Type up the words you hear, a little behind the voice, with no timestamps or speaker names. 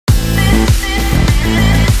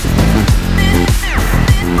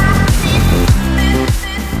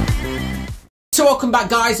Welcome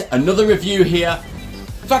back guys, another review here.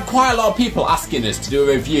 We've had quite a lot of people asking us to do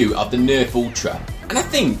a review of the Nerf Ultra, and I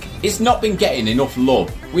think it's not been getting enough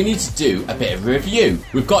love. We need to do a bit of a review.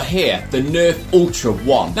 We've got here the Nerf Ultra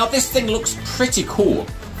ONE. Now this thing looks pretty cool,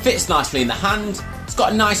 fits nicely in the hand, it's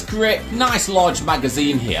got a nice grip, nice large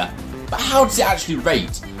magazine here, but how does it actually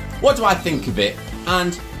rate? What do I think of it,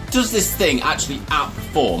 and does this thing actually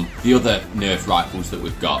outperform the other Nerf rifles that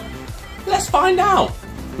we've got? Let's find out.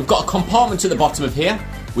 We've got a compartment at the bottom of here,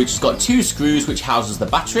 which has got two screws which houses the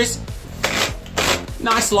batteries.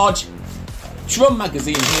 Nice large drum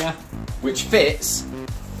magazine here, which fits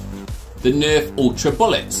the Nerf Ultra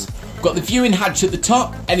bullets. We've got the viewing hatch at the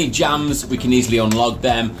top. Any jams, we can easily unlock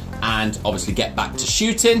them and obviously get back to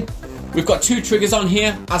shooting. We've got two triggers on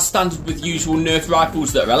here, as standard with usual Nerf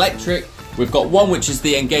rifles that are electric. We've got one which is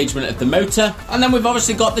the engagement of the motor, and then we've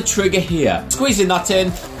obviously got the trigger here. Squeezing that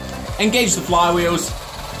in, engage the flywheels,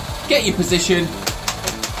 get your position.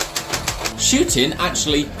 Shooting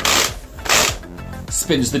actually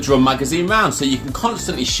spins the drum magazine round, so you can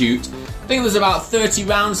constantly shoot. I think there's about 30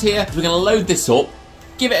 rounds here. We're going to load this up,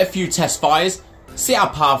 give it a few test fires, see how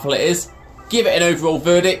powerful it is, give it an overall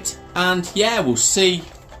verdict, and yeah, we'll see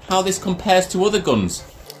how this compares to other guns.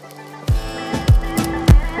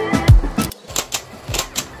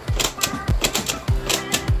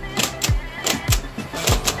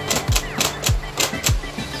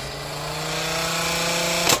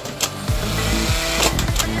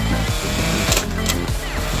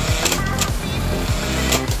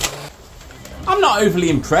 I'm not overly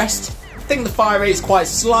impressed. I think the fire rate is quite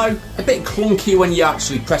slow, a bit clunky when you're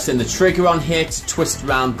actually pressing the trigger on here to twist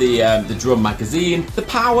around the drum magazine. The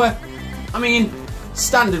power, I mean,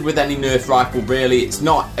 standard with any Nerf rifle really. It's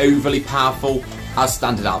not overly powerful as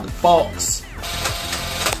standard out of the box.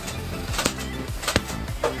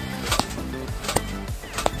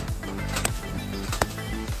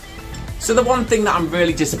 So the one thing that I'm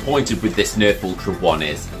really disappointed with this Nerf Ultra ONE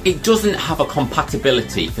is it doesn't have a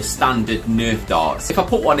compatibility for standard Nerf darts. If I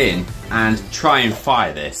put one in and try and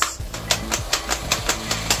fire this,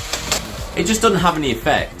 it just doesn't have any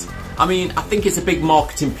effect. I mean, I think it's a big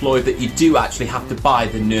marketing ploy that you do actually have to buy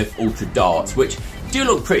the Nerf Ultra darts, which do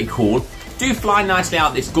look pretty cool, do fly nicely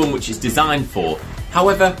out this gun which it's designed for.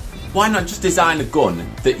 However, why not just design a gun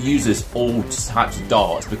that uses all types of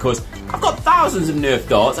darts? Because I've got thousands of Nerf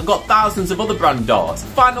darts, I've got thousands of other brand darts.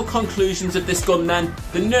 Final conclusions of this gun then,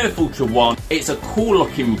 the Nerf Ultra ONE, it's a cool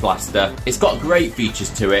looking blaster, it's got great features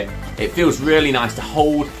to it, it feels really nice to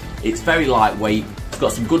hold, it's very lightweight, it's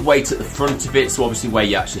got some good weight at the front of it, so obviously where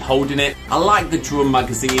you're actually holding it. I like the drum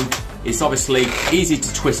magazine, it's obviously easy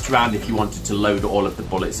to twist around if you wanted to load all of the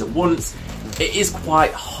bullets at once. It is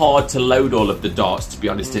quite hard to load all of the darts, to be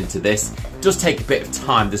honest, into this. It does take a bit of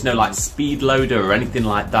time. There's no like speed loader or anything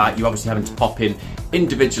like that. You're obviously having to pop in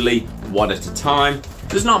individually, one at a time.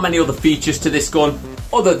 There's not many other features to this gun,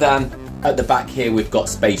 other than at the back here we've got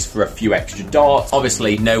space for a few extra darts.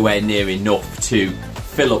 Obviously nowhere near enough to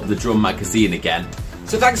fill up the drum magazine again.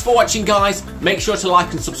 So thanks for watching guys. Make sure to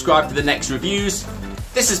like and subscribe for the next reviews.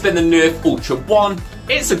 This has been the Nerf Ultra ONE.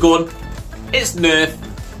 It's a gun, it's Nerf.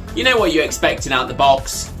 You know what you're expecting out the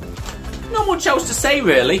box. Not much else to say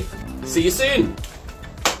really. See you soon.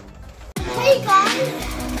 Hey guys!